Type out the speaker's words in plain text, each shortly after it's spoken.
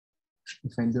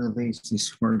If I do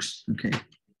this works. Okay.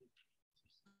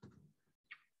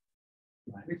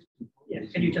 Yeah,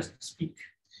 can you just speak?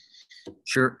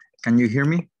 Sure. Can you hear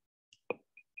me?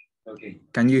 Okay.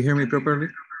 Can you hear me properly?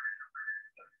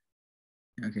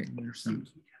 Okay. There's some.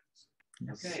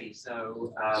 Yes. Okay.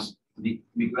 So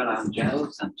Miguel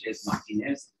Angel Sanchez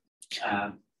Martinez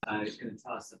is going to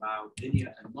tell us about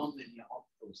linear and non-linear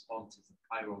optical responses of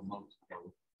chiral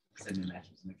multiple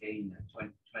semimetals. And again,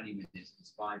 20 minutes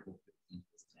is 5 or 15%.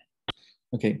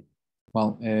 Okay.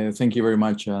 Well, thank you very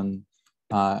much. And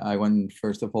I want,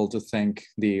 first of all, to thank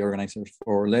the organizers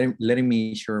for letting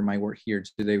me share my work here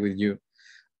today with you.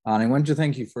 And I want to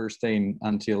thank you for staying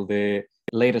until the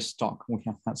latest talk we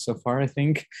have had so far, I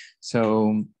think.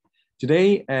 So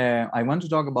today, I want to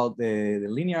talk about the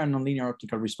linear and nonlinear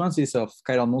optical responses of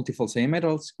chiral multifold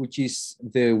semimetals, which is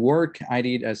the work I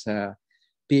did as a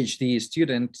PhD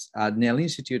student at Nell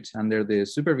Institute under the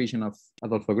supervision of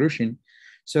Adolfo Grushin.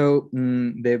 So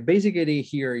the basic idea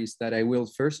here is that I will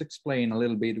first explain a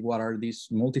little bit what are these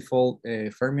multifold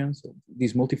fermions,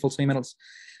 these multifold semimetals,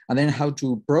 and then how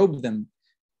to probe them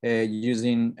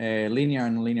using linear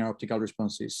and nonlinear optical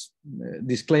responses.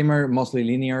 Disclaimer, mostly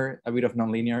linear, a bit of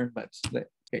nonlinear, but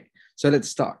okay. So let's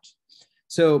start.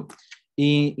 So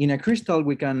in a crystal,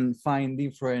 we can find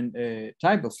different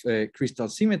type of crystal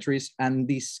symmetries, and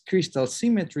these crystal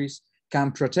symmetries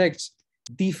can protect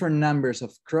different numbers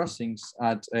of crossings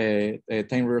at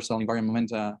time reversal invariant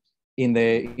momenta in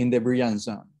the brilliance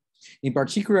zone. In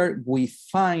particular, we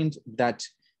find that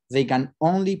they can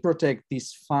only protect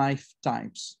these 5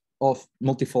 types of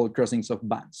multifold crossings of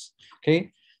bands.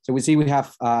 Okay, so we see we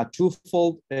have a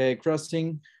 2-fold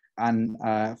crossing and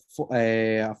a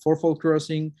 4-fold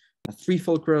crossing, a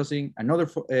 3-fold crossing, another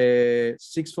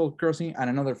 6-fold crossing, and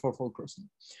another 4-fold crossing.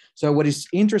 So what is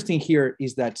interesting here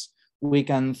is that we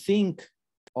can think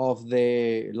of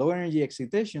the low energy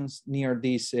excitations near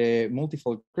these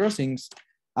multifold crossings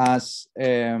as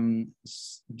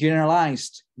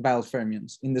generalized Weyl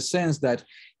fermions, in the sense that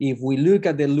if we look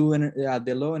at the low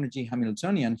energy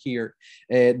Hamiltonian here,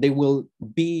 they will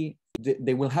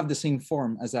have the same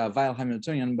form as a Weyl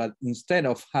Hamiltonian, but instead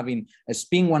of having a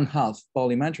spin 1/2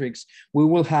 Pauli matrix, we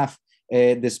will have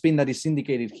the spin that is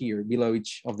indicated here below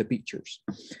each of the pictures.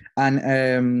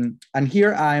 And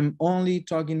here I'm only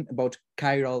talking about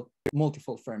chiral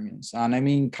multifold fermions. And I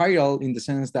mean chiral in the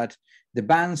sense that the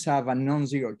bands have a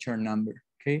non-zero Chern number,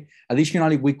 okay?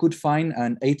 Additionally, we could find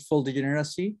an 8-fold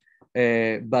degeneracy,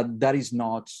 but that is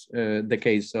not the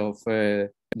case of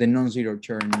the non-zero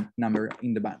Chern number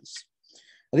in the bands.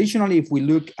 Additionally, if we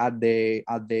look at the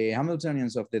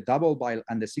Hamiltonians of the double Weyl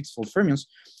and the 6-fold fermions,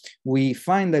 we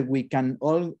find that we can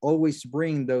always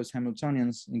bring those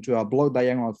Hamiltonians into a block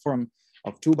diagonal form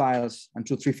of 2 Weyls and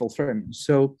 2 3-fold fermions.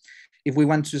 So if we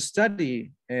want to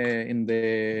study in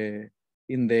the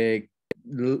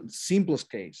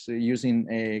simplest case, using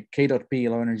K.P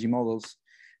low energy models,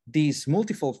 these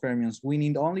multifold fermions, we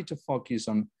need only to focus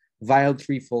on Weyl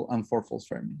 3-fold and 4-fold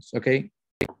fermions, okay?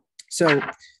 So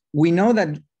we know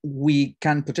that we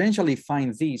can potentially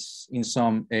find these in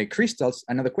some crystals.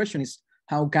 Another question is,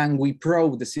 how can we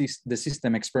probe the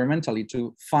system experimentally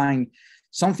to find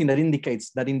something that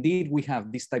indicates that indeed we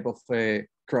have this type of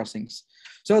crossings?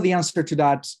 So the answer to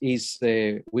that is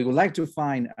we would like to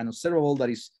find an observable that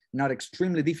is not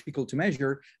extremely difficult to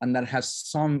measure and that has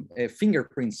some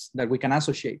fingerprints that we can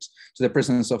associate to the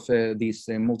presence of these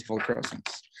multifold crossings.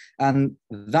 And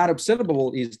that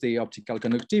observable is the optical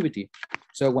conductivity.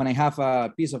 So when I have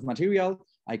a piece of material,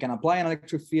 I can apply an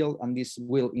electric field, and this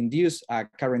will induce a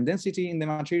current density in the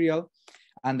material.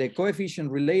 And the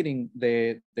coefficient relating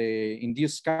the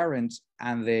induced current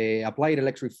and the applied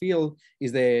electric field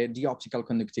is the optical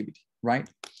conductivity, right?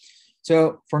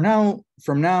 So from now,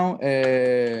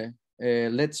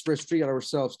 let's restrict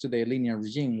ourselves to the linear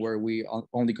regime where we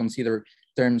only consider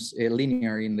terms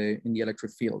linear in the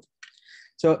electric field.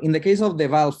 So in the case of the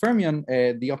Weyl fermion,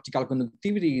 the optical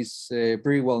conductivity is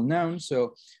pretty well known.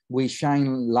 So we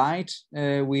shine light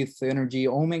with energy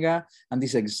omega, and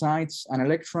this excites an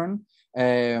electron.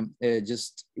 When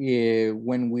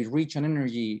we reach an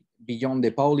energy beyond the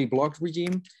Pauli block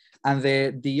regime, and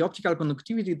the optical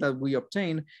conductivity that we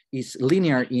obtain is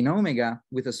linear in omega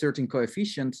with a certain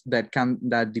coefficient that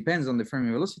depends on the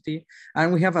Fermi velocity,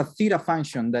 and we have a theta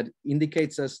function that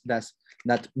indicates us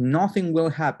that nothing will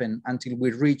happen until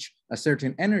we reach a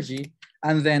certain energy,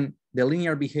 and then the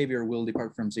linear behavior will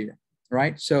depart from 0,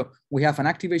 right? So we have an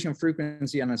activation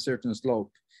frequency and a certain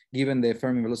slope given the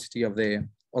Fermi velocity of the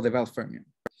Weyl fermion.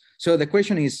 So the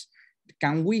question is,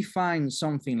 can we find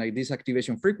something like this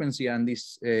activation frequency and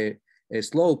this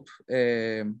slope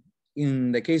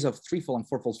in the case of threefold and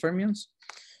fourfold fermions?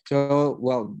 So,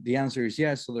 well, the answer is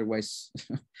yes, otherwise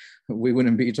we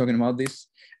wouldn't be talking about this.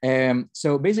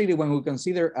 So basically when we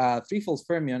consider a threefold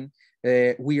fermion,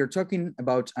 we are talking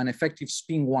about an effective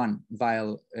spin 1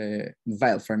 vial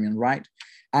fermion, right?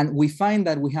 And we find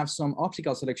that we have some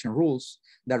optical selection rules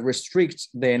that restrict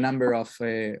the number of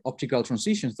optical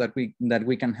transitions that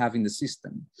we can have in the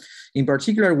system. In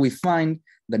particular, we find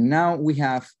that now we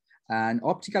have an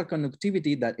optical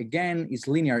conductivity that again is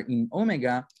linear in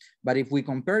omega, but if we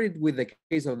compare it with the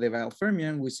case of the vial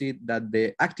fermion, we see that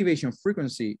the activation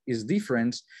frequency is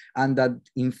different, and that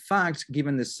in fact,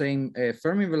 given the same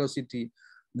Fermi velocity,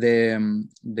 the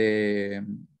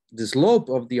slope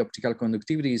of the optical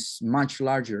conductivity is much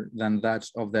larger than that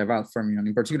of the vial fermion.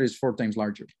 In particular, it's 4 times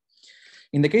larger.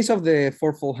 In the case of the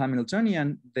fourfold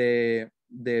Hamiltonian, the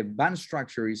band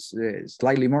structure is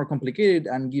slightly more complicated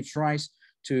and gives rise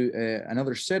to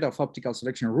another set of optical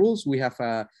selection rules. We have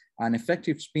an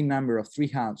effective spin number of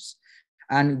 3/2.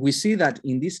 And we see that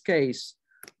in this case,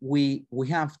 we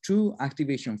have 2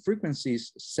 activation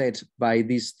frequencies set by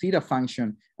this theta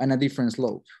function and a different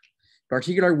slope. In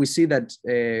particular, we see that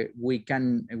we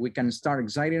can start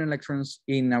exciting electrons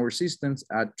in our systems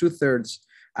at 2/3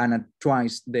 and at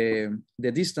twice the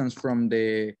distance from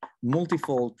the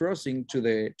multifold crossing to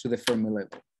the Fermi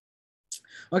level.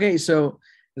 Okay, so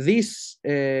this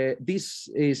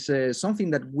is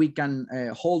something that we can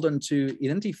hold on to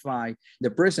identify the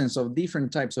presence of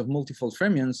different types of multifold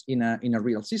fermions in a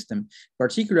real system. In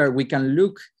particular, we can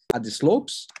look at the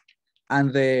slopes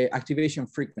and the activation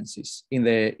frequencies in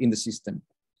the system,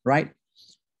 right?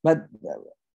 But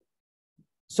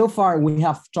so far we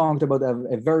have talked about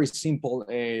a very simple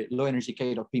low energy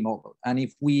K dot P model, and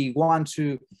if we want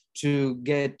to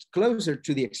get closer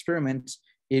to the experiment,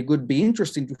 it would be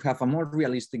interesting to have a more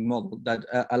realistic model that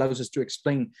allows us to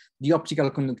explain the optical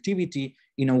conductivity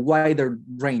in a wider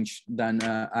range than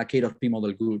a K dot P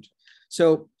model would.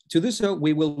 So to do so,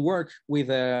 we will work with,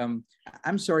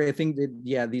 I'm sorry, I think that,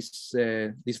 yeah,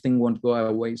 this thing won't go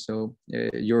away. So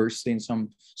you're seeing some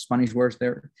Spanish words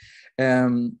there.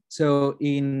 So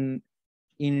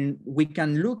we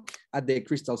can look at the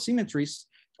crystal symmetries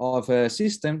of a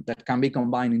system that can be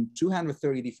combined in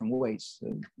 230 different ways.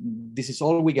 This is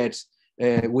all we get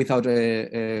without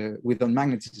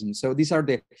magnetism. So these are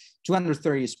the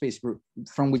 230 space groups,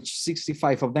 from which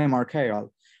 65 of them are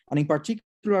chiral. And in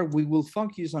particular, we will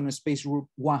focus on a space group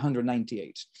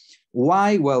 198.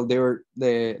 Why? Well, there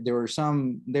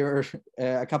are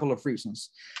a couple of reasons.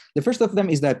 The first of them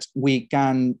is that we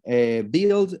can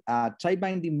build a tight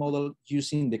binding model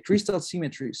using the crystal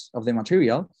symmetries of the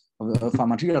material, of a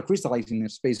material crystallizing in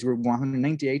space group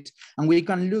 198, and we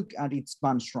can look at its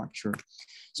band structure.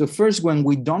 So first, when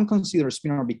we don't consider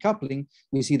spin orbit coupling,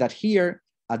 we see that here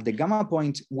at the gamma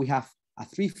point, we have a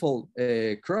threefold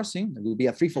crossing, it will be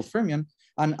a threefold fermion,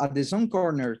 and at the zone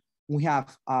corner, we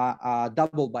have a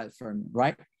double vial fermion,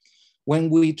 right? When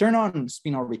we turn on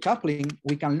spin orbit coupling,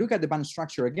 we can look at the band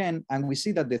structure again, and we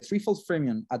see that the threefold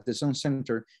fermion at the zone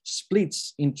center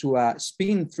splits into a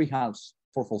spin 3/2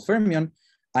 fourfold fermion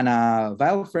and a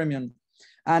vial fermion.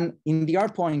 And in the R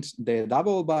point, the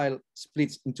double vial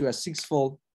splits into a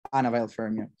 6-fold and a vial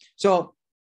fermion. So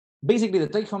basically the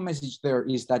take home message there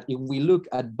is that if we look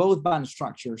at both band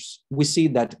structures, we see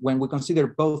that when we consider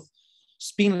both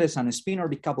spinless and spin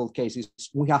orbit coupled cases,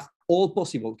 we have all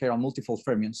possible chiral multifold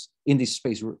fermions in this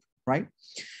space group, right?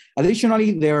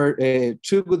 Additionally, there are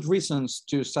 2 good reasons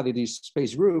to study this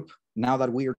space group now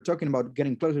that we are talking about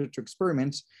getting closer to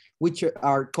experiments, which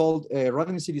are called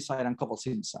rhodymicity and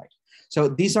cobalt-side. So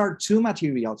these are 2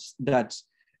 materials that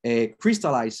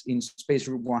crystallize in space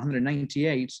group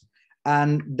 198,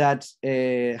 and that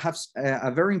have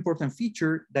a very important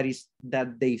feature, that is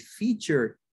that they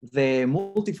feature the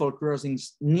multifold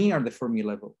crossings near the Fermi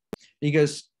level.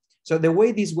 Because, so the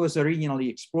way this was originally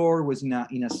explored was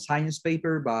in a science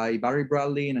paper by Barry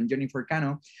Bradley and Jennifer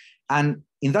Cano. And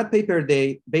in that paper,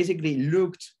 they basically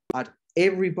looked at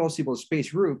every possible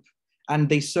space group, and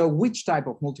they saw which type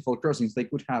of multifold crossings they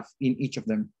could have in each of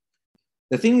them.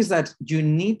 The thing is that you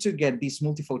need to get these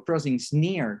multifold crossings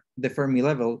near the Fermi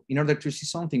level in order to see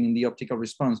something in the optical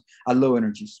response at low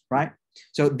energies, right?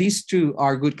 So these 2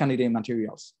 are good candidate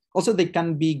materials. Also, they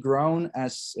can be grown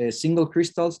as single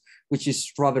crystals, which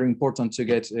is rather important to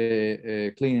get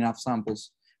clean enough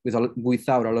samples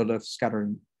without a lot of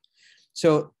scattering.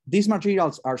 So these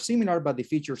materials are similar, but they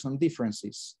feature some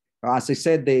differences. As I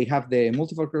said, they have the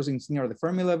multifold crossings near the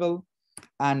Fermi level.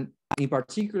 And in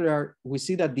particular, we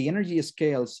see that the energy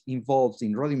scales involved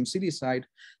in rhodymicity side,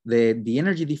 the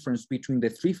energy difference between the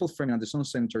threefold fermion at the zone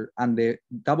center and the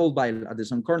double vial at the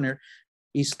zone corner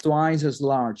is twice as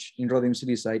large in rhodium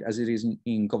silicide as it is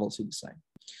in cobalt silicide.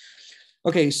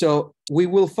 Okay, so we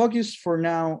will focus for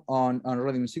now on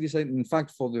rhodium silicide. In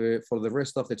fact, for the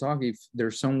rest of the talk, if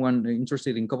there's someone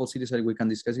interested in cobalt silicide, we can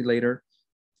discuss it later.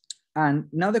 And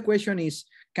now the question is,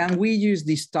 can we use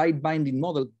this tight binding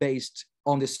model based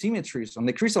on the symmetries, on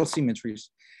the crystal symmetries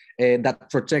that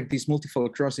protect these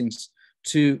multifold crossings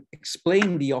to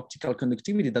explain the optical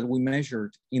conductivity that we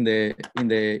measured in the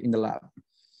lab?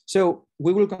 So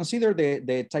we will consider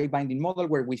the tight binding model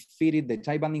where we fitted the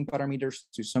tight binding parameters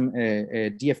to some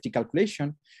DFT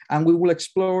calculation, and we will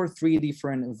explore 3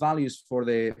 different values for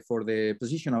the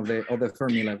position of the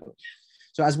Fermi level.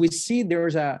 So as we see,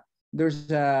 there's a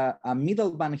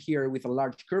middle band here with a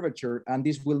large curvature, and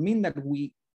this will mean that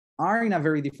we are in a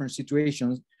very different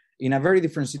situation,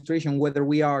 whether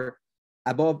we are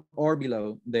above or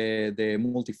below the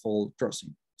multifold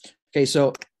crossing. Okay,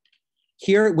 so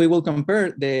here we will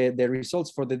compare the results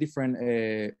for the different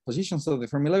positions of the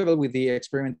Fermi level with the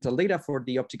experimental data for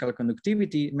the optical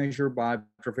conductivity measured by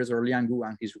Professor Liang Gu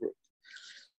and his group.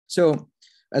 So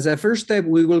as a first step,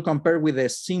 we will compare with a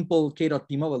simple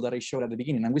K.P model that I showed at the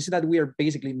beginning. And we see that we are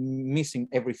basically missing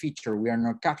every feature. We are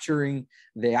not capturing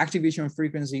the activation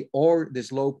frequency or the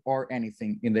slope or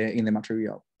anything in the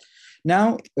material.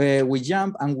 Now we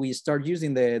jump and we start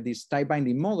using this tight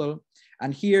binding model.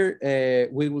 And here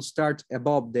we will start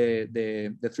above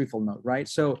the threefold node, right?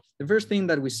 So the first thing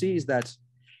that we see is that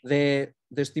the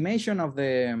estimation of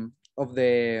the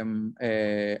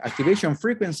activation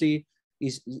frequency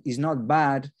is not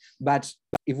bad, but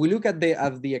if we look at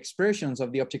the expressions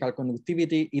of the optical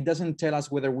conductivity, it doesn't tell us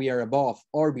whether we are above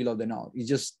or below the node. It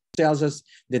just tells us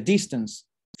the distance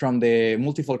from the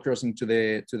multifold crossing to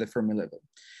the Fermi level.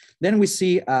 Then we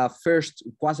see a first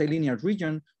quasi-linear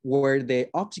region where the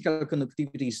optical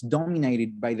conductivity is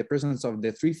dominated by the presence of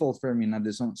the threefold fermion at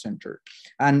the zone center.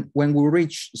 And when we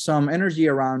reach some energy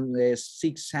around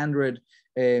 600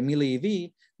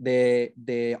 millieV,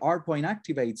 the R point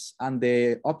activates and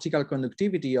the optical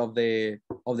conductivity of the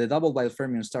double bile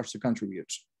fermion starts to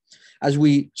contribute. As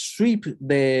we sweep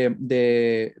the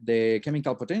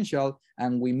chemical potential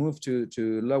and we move to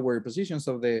lower positions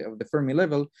of the Fermi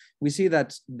level, we see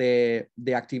that the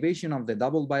activation of the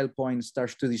double bile point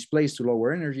starts to displace to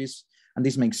lower energies. And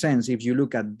this makes sense. If you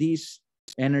look at this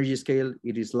energy scale,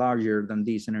 it is larger than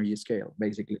this energy scale,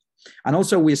 basically. And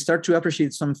also we start to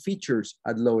appreciate some features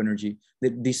at low energy,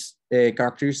 this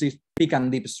characteristic peak and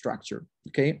dip structure,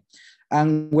 okay?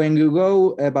 And when you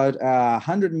go about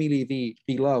 100 millieV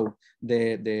below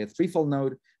the threefold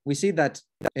node, we see that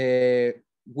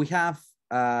we have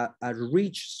a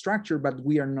rich structure, but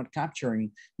we are not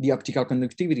capturing the optical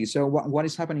conductivity. So what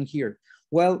is happening here?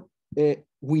 Well,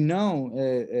 we know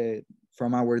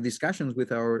from our discussions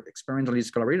with our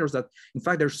experimentalist collaborators that in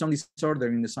fact there's some disorder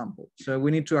in the sample. So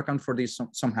we need to account for this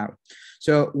somehow.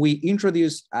 So we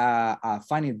introduce a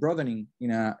finite broadening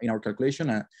in our calculation,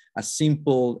 a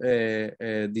simple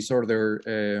disorder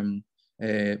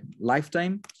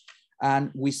lifetime.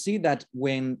 And we see that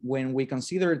when we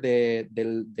consider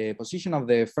the position of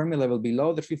the Fermi level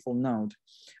below the threefold node,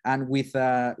 and with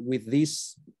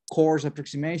this coarse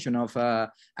approximation of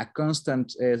a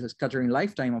constant scattering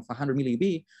lifetime of 100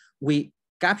 millieV, we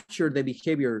capture the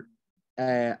behavior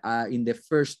in the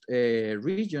first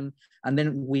region, and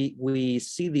then we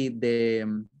see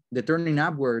the turning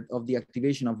upward of the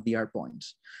activation of the R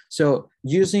points. So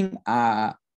using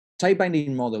a tight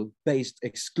binding model based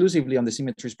exclusively on the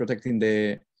symmetries protecting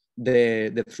the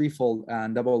threefold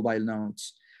and double bile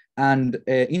nodes, and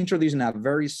introducing a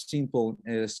very simple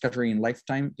scattering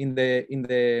lifetime in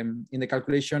the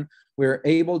calculation, we're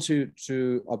able to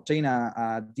obtain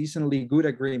a decently good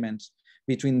agreement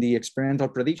between the experimental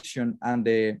prediction and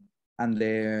the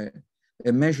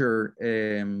measure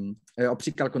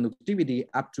optical conductivity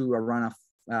up to around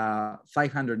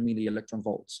 500 millielectron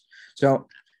volts. So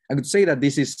I would say that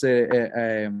this is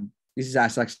a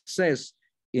success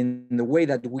in the way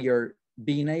that we are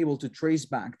being able to trace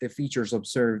back the features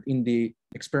observed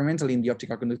experimentally in the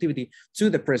optical conductivity to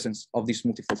the presence of these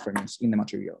multifold fermions in the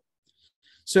material.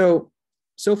 So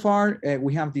far,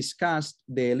 we have discussed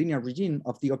the linear regime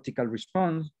of the optical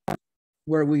response,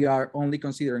 where we are only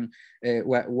considering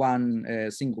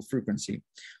one single frequency.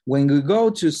 When we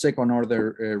go to second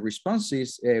order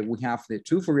responses, we have the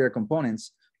two Fourier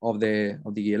components of the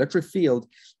electric field,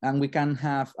 and we can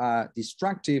have a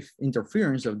destructive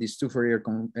interference of these two Fourier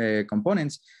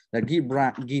components that give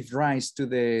rise to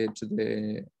the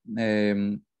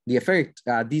effect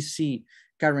DC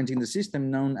current in the system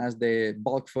known as the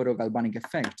bulk photogalvanic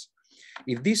effect.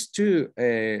 If these two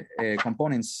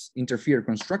components interfere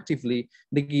constructively,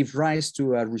 they give rise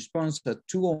to a response at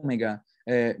 2 omega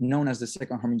known as the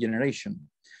second Harmonic generation.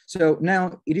 So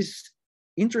now it is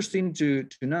interesting to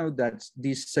know that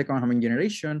this second Harmonic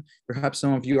generation, perhaps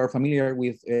some of you are familiar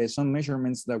with some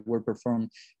measurements that were performed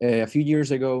a few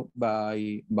years ago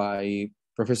by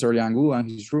Professor Liang Wu and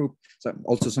his group, so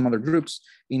also some other groups,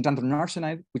 in tantalum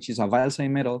arsenide, which is a vile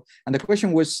metal. And the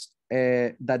question was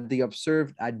that they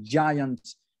observed a gigantic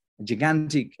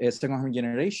second Harmonic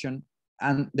generation.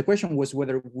 And the question was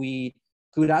whether we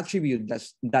could attribute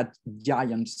that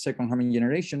giant second Harmonic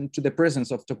generation to the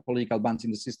presence of topological bands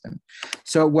in the system.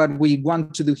 So what we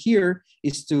want to do here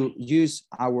is to use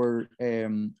our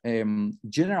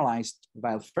generalized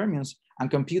vile fermions and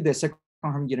compute the second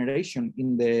Harmonic generation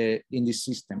in this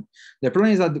system. The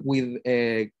problem is that with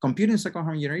computing second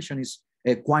Harmonic generation is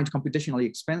quite computationally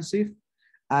expensive.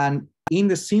 And in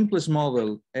the simplest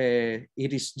model, it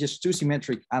is just too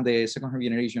symmetric and the second Harmonic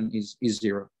generation is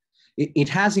 0. It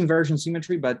has inversion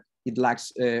symmetry, but it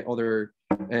lacks other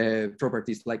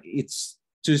properties, like it's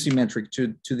too symmetric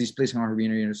to display second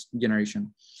Harmonic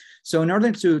generation. So in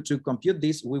order to compute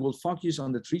this, we will focus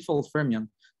on the threefold fermion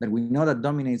that we know that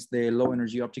dominates the low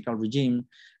energy optical regime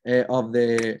of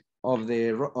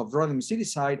rhodium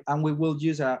side, and we will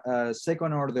use a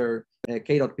second order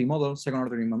K.P model, second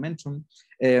order in momentum,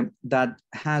 that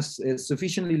has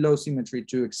sufficiently low symmetry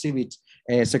to exhibit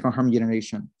second Harmonic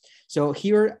generation. So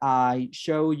here I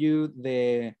show you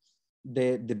the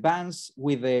bands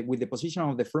with the position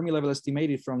of the Fermi level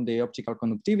estimated from the optical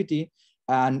conductivity.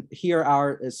 And here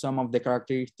are some of the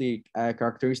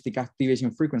characteristic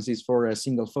activation frequencies for a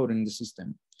single photon in the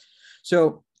system.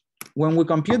 So when we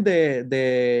compute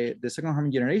the second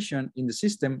Harmonic generation in the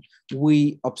system,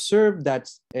 we observe that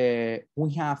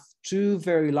we have two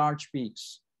very large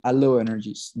peaks at low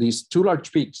energies. These two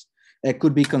large peaks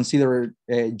could be considered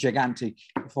gigantic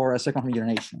for a second Harmonic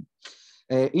generation.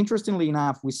 Interestingly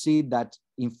enough, we see that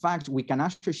in fact we can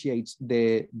associate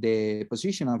the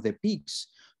position of the peaks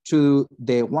to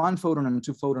the 1 photon and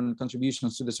 2 photon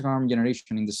contributions to the second Harmonic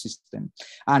generation in the system.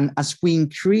 And as we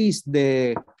increase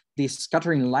the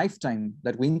scattering lifetime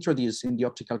that we introduce in the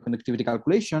optical conductivity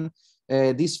calculation,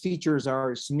 these features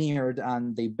are smeared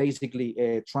and they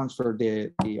basically transfer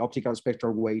the optical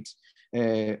spectral weight,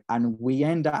 and we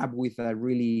end up with a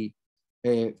really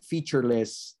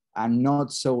featureless and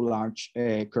not so large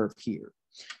curve here.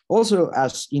 Also,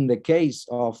 as in the case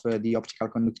of the optical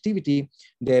conductivity,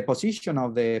 the position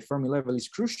of the Fermi level is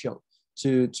crucial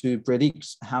to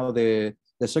predict how the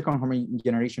second Harmonic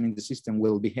generation in the system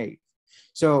will behave.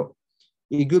 So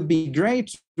it could be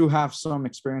great to have some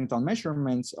experimental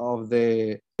measurements of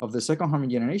the second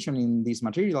Harmonic generation in this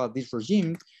material, this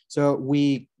regime. So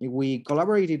we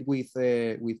collaborated with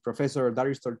Professor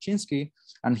Dariusz Torczynski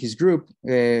and his group,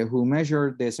 who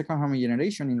measured the second Harmonic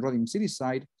generation in rhodium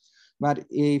side. But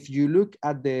if you look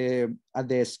at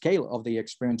the scale of the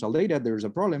experimental data, there's a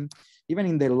problem. Even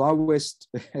in the lowest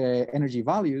energy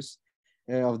values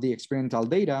of the experimental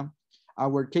data,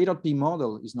 our K.P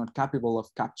model is not capable of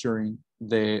capturing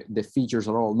the features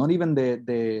at all, not even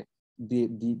the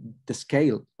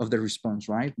scale of the response,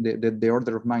 right? The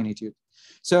order of magnitude.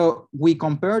 So we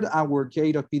compared our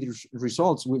K.P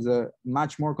results with a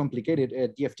much more complicated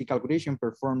DFT calculation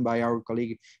performed by our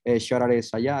colleague Sharare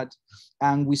Sayad.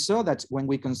 And we saw that when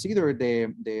we consider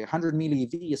the 100 milli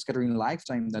EV scattering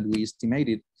lifetime that we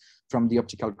estimated from the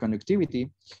optical conductivity,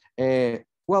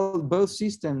 well,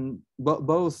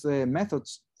 both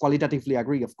methods qualitatively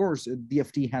agree. Of course,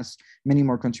 DFT has many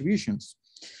more contributions.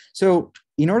 So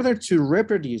in order to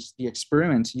reproduce the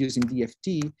experiment using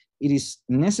DFT, it is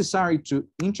necessary to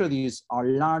introduce a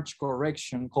large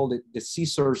correction called the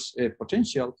scissors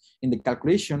potential in the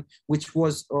calculation, which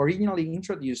was originally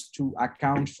introduced to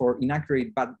account for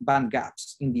inaccurate band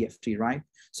gaps in DFT, right?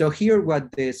 So here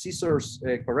what the scissors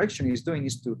correction is doing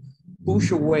is to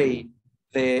push away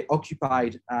the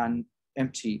occupied and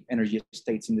empty energy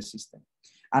states in the system.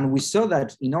 And we saw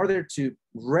that in order to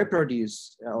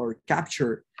reproduce or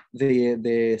capture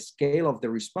the scale of the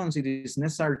response, it is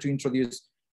necessary to introduce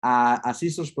a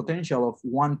scissors potential of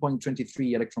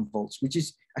 1.23 electron volts, which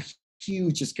is a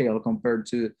huge scale compared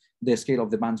to the scale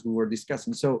of the bands we were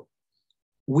discussing. So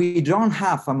we don't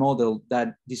have a model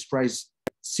that describes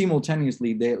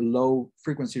simultaneously the low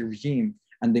frequency regime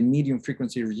and the medium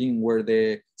frequency regime where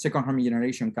the second Harmonic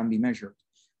generation can be measured.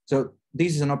 So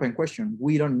this is an open question.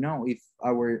 We don't know if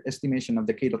our estimation of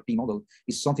the K.P model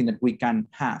is something that we can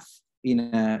have in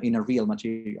a real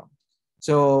material.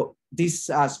 So this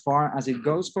as far as it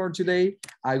goes for today.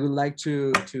 I would like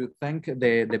to thank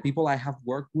the people I have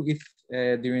worked with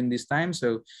during this time.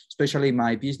 So especially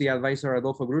my PhD advisor,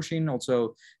 Adolfo Brushin,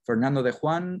 also Fernando de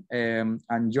Juan, and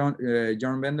John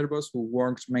Vanderbos, who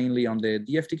worked mainly on the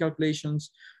DFT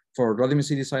calculations for rhodium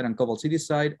city side and cobalt city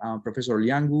side, Professor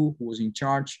Liangu, who was in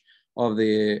charge of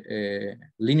the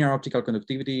linear optical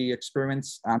conductivity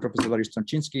experiments, and Professor Dariusz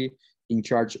Tomczynski in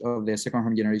charge of the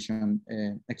second generation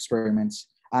experiments.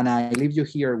 And I leave you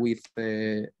here with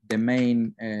the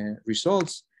main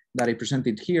results that I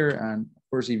presented here. And of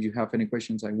course, if you have any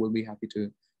questions, I will be happy to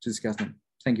discuss them.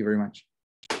 Thank you very much.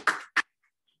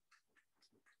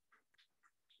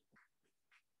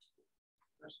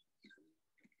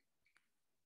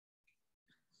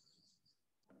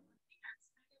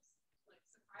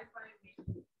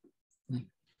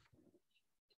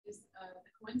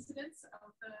 The coincidence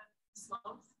of the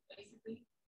slopes, basically,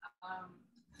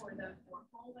 for the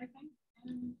fourfold, I think.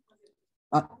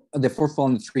 And the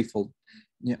fourfold and the threefold.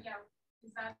 Yeah. Yeah.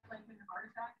 Is that like an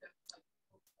artifact of like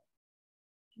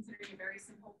considering a very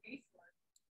simple case? Or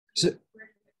where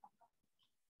did it come from?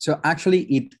 So actually,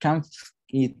 it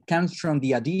comes from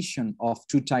the addition of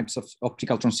two types of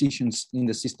optical transitions in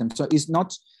the system. So it's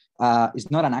not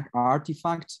an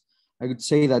artifact. I would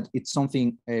say that it's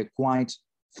something quite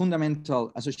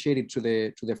fundamental associated to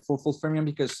the fourfold fermion,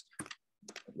 because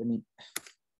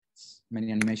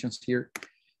many animations here.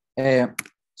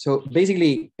 So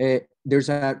basically, there's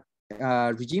a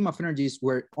regime of energies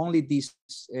where only this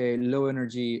low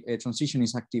energy transition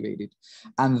is activated,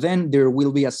 and then there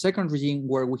will be a second regime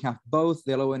where we have both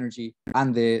the low energy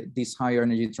and these higher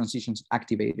energy transitions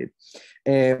activated.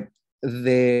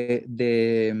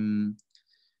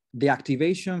 The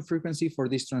activation frequency for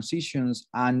these transitions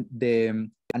and the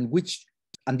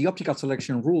optical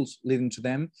selection rules leading to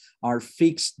them are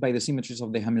fixed by the symmetries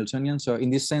of the Hamiltonian. So in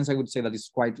this sense, I would say that it's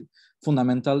quite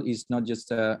fundamental. It's not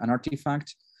just an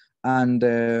artifact. And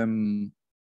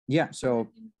yeah, so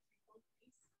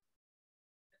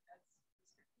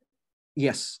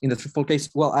yes, in the threefold case.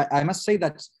 Well, I must say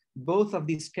that both of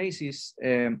these cases,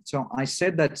 so I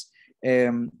said that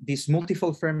these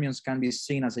multifold fermions can be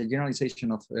seen as a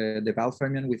generalization of the Val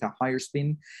fermion with a higher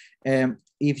spin.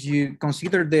 If you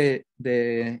consider the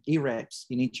EREPs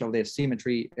in each of the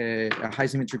symmetry, high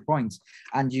symmetry points,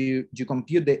 and you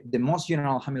compute the most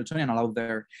general Hamiltonian allowed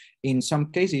there, in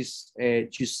some cases,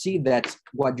 you see that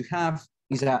what you have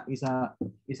is a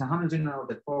Hamiltonian of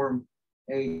the form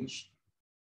H.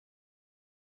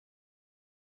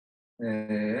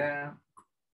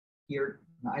 Here,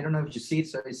 I don't know if you see it,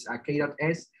 so it's a K dot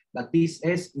S, but this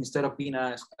S, instead of being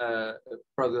a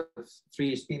product of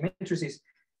three spin matrices,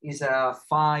 is a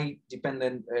phi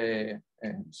dependent,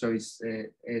 so it's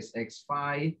SX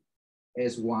phi,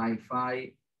 SY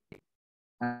phi,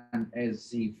 and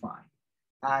SZ phi.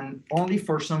 And only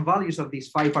for some values of these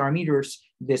phi parameters,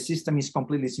 the system is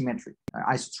completely symmetric,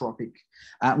 isotropic.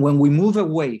 When we move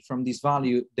away from this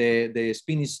value, the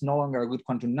spin is no longer a good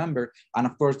quantum number. And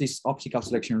of course, these optical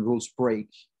selection rules break,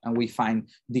 and we find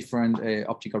different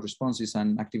optical responses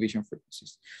and activation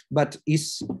frequencies. But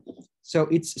it's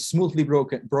smoothly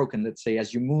broken, let's say,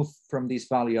 as you move from this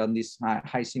value on this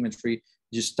high symmetry,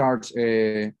 you start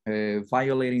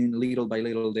violating little by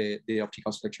little the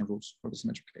optical selection rules for the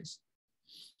symmetric case.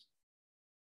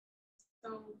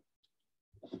 So,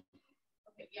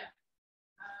 okay, yeah.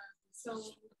 So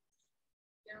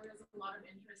there was a lot of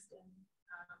interest in,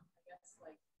 I guess,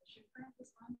 like the shift current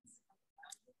response.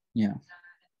 Yeah. And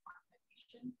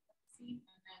quantification of the scene,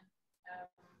 and then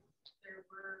there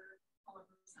were all of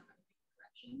some of the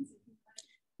corrections.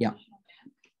 Yeah.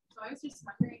 Band. So I was just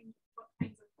wondering what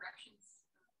kinds of corrections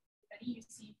do you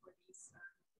see for these?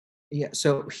 Yeah.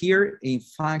 So here, in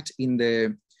fact,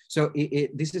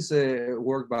 this is a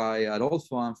work by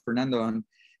Adolfo and Fernando. And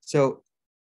so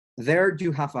there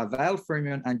you have a Weil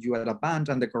fermion and you add a band,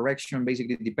 and the correction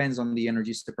basically depends on the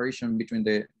energy separation between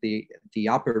the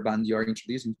upper band you are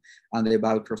introducing and the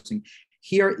Weil crossing.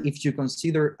 Here, if you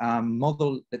consider a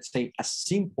model, let's say as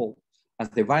simple as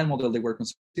the Weil model they were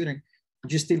considering,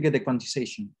 you still get the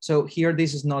quantization. So here,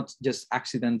 this is not just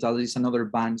accidental, it's another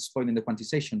band spoiling the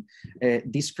quantization.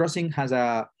 This crossing has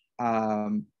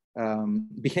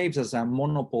behaves as a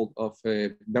monopole of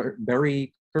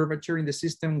very curvature in the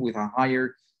system with a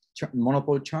higher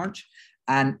monopole charge.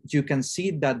 And you can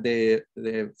see that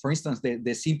for instance, the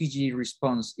CPG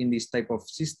response in this type of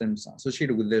systems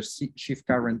associated with the shift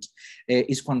current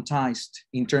is quantized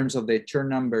in terms of the Chern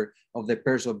number of the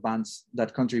pairs of bands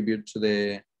that contribute to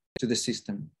the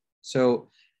system. So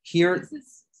here, this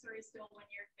is still when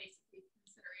you're basically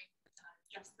considering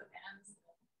just the bands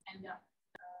that end up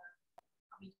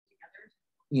coming together.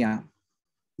 Yeah.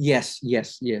 Yes.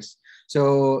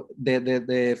 So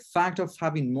the fact of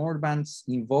having more bands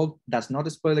involved does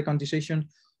not spoil the quantization.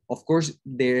 Of course,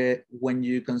 when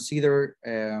you consider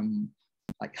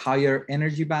like higher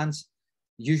energy bands,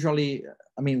 usually,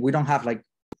 I mean, we don't have like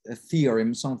a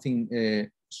theorem, something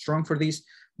strong for this,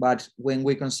 but when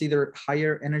we consider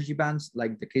higher energy bands,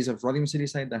 like the case of rhodium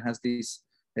silicide that has this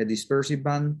dispersive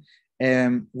band,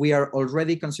 we are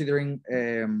already considering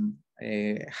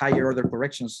higher order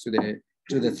corrections to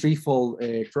the threefold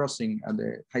crossing at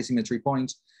the high symmetry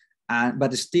point.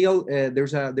 But still,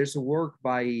 there's a work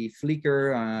by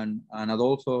Flicker and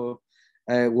Adolfo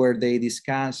where they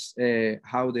discuss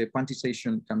how the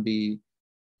quantization can be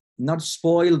not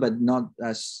spoiled, but not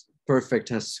as perfect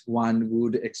as one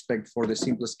would expect for the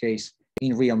simplest case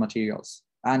in real materials.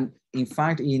 And in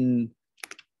fact, in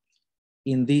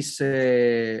this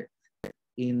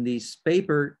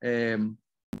paper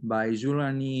by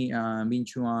Julani,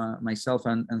 Binchu, myself,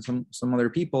 and some other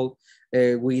people,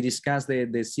 we discussed the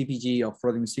CPG of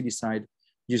rhodium silicide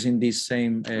using this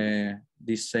same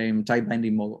tight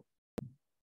binding model.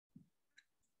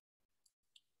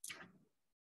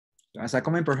 As a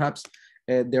comment, perhaps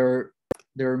there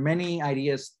are many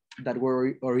ideas that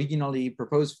were originally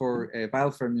proposed for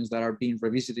vial fermions that are being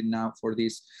revisited now for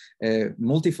these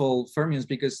multifold fermions,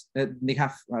 because they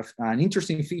have an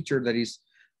interesting feature that is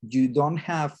you don't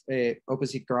have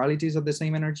opposite chiralities of the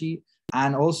same energy,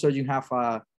 and also you have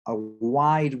a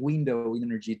wide window in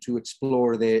energy to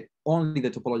explore only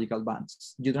the topological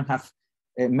bands. You don't have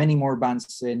many more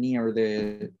bands near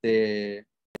the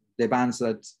bands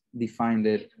that define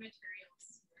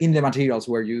in the materials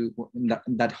where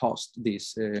that host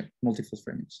these multifold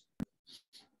fermions.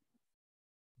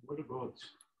 What about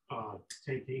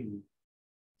taking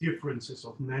differences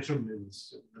of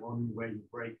measurements, one where you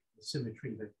break the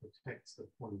symmetry that protects the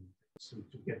point, so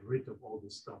to get rid of all the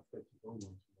stuff that you don't want to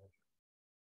measure?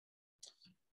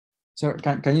 So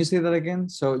can you say that again?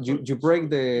 So you break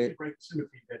the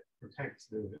symmetry that protects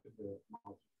the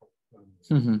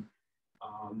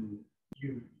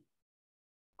you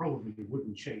probably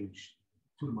wouldn't change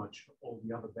too much all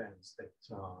the other bands that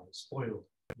spoil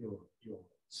your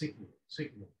signal.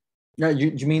 Yeah,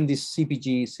 you mean this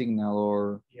CPG signal,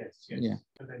 or? Yes. Yeah.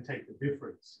 And then take the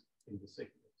difference in the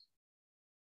signals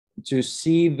to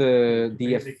see the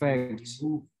effects.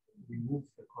 Remove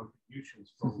the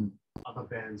contributions from other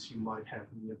bands you might have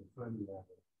near the Fermi level.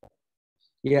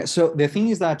 Yeah. So the thing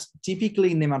is that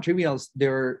typically in the materials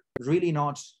there are really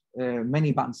not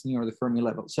many bands near the Fermi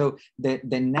level. So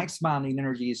the next band in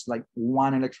energy is like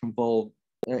 1 electron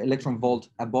volt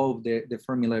above the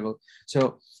Fermi level.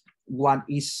 So what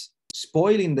is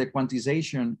spoiling the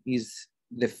quantization is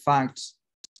the fact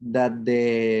that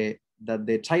the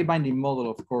tight binding model,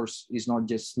 of course, is not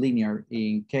just linear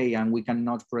in K, and we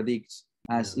cannot predict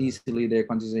as easily the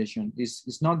quantization.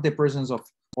 It's not the presence of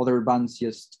other bands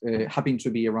just happen to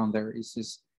be around there. It's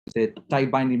just the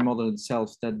tight binding model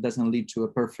itself that doesn't lead to a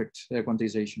perfect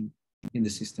quantization in the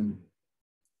system.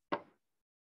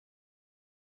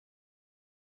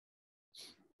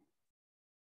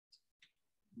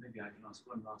 Maybe I can ask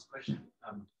one last question.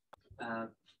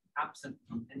 Absent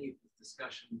from any of this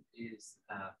discussion is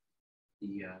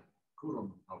the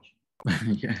Coulomb repulsion.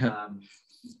 Yeah.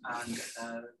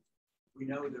 We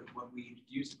know that when we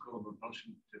introduce Coulomb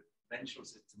repulsion to conventional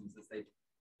systems, as they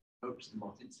approach the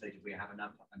most insulated, we have an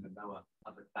upper and a lower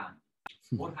Hubbard band.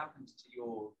 What happens to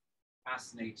your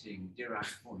fascinating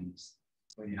Dirac points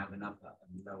when you have an upper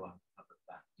and lower Hubbard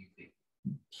band, do you think?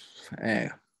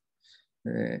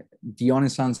 The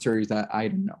honest answer is that I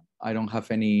don't know. I don't have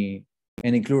any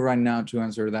clue right now to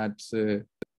answer that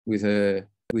with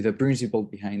a principle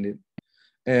behind it.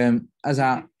 In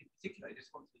particular, I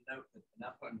just wanted to note that an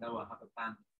upper and lower Hubbard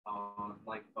band are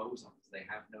like bosons. They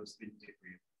have no spin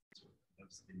theory.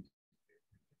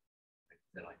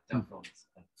 They're like doublons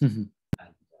and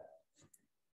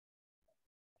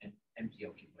empty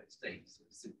occupied states.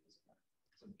 So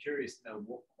I'm curious to know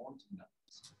what quantum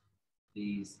numbers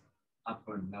these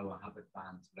upper and lower Hubbard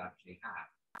bands would actually have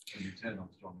when you turn on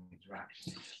strong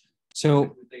interaction. So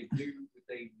would they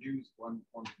lose one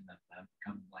quantum number and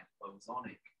become like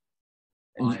bosonic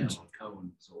ion or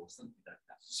cones or something like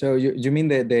that? So you mean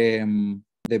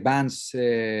the bands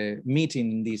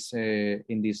meeting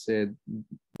in these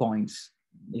points?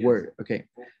 Yes. Where okay.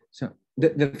 So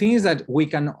the thing is that we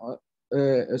can.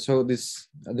 So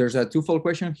there's a twofold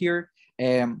question here.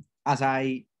 As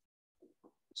I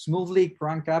smoothly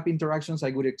crank up interactions,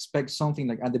 I would expect something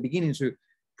like at the beginning to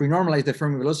pre-normalize the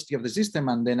Fermi velocity of the system,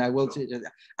 and then I will,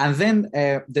 and then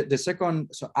the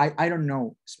second, so I don't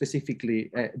know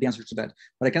specifically the answer to that.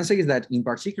 What I can say is that in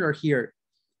particular here,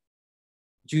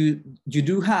 you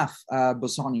do have a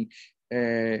bosonic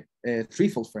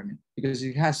threefold fermion because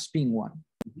it has spin 1.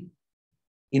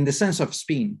 In the sense of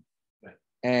spin,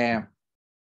 the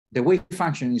wave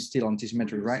function is still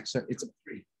antisymmetric, right? So it's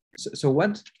so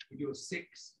what? Your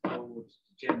 6-fold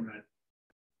generate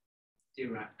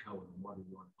Dirac cone, what do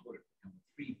you want to call it? Become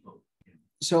a 3-fold.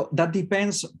 So that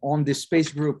depends on the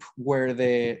space group where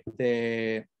the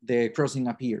crossing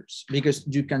appears, because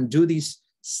you can do this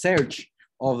search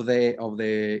of the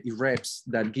irreps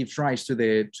that gives rise to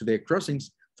the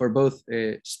crossings for both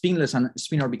spinless and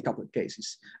spin orbit coupled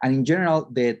cases. And in general,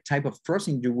 the type of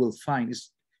crossing you will find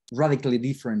is radically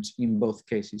different in both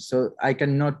cases. So I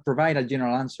cannot provide a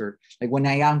general answer. Like when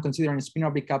I am considering spin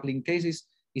orbit coupling cases,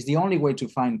 is the only way to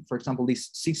find, for example, these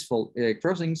 6-fold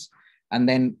crossings, and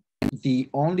then the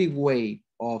only way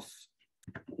of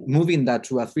moving that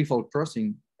to a 3-fold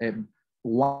crossing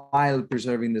while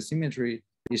preserving the symmetry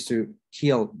is to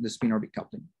kill the spin orbit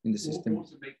coupling in the system.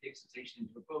 Also make the excitation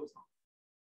into a boson.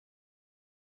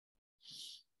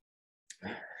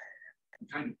 I'm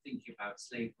kind of thinking about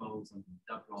slave folds and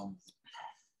doublons.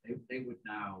 They would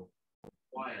now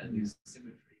require this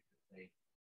symmetry.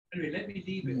 Anyway, let me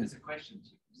leave it as a question to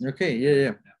you. Okay,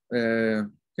 yeah.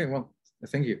 Okay, well,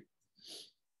 thank you.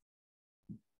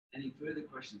 Any further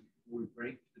questions before we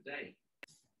break for the day?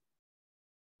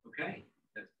 Okay,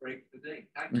 let's break for the day.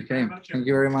 Thank you very much. Thank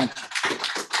you very much.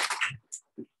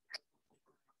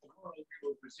 Tomorrow we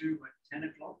will resume at 10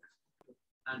 o'clock.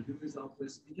 And who is our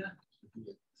first speaker?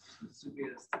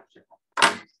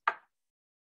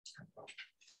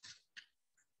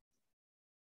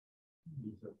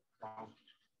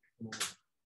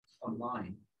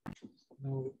 Online.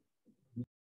 No.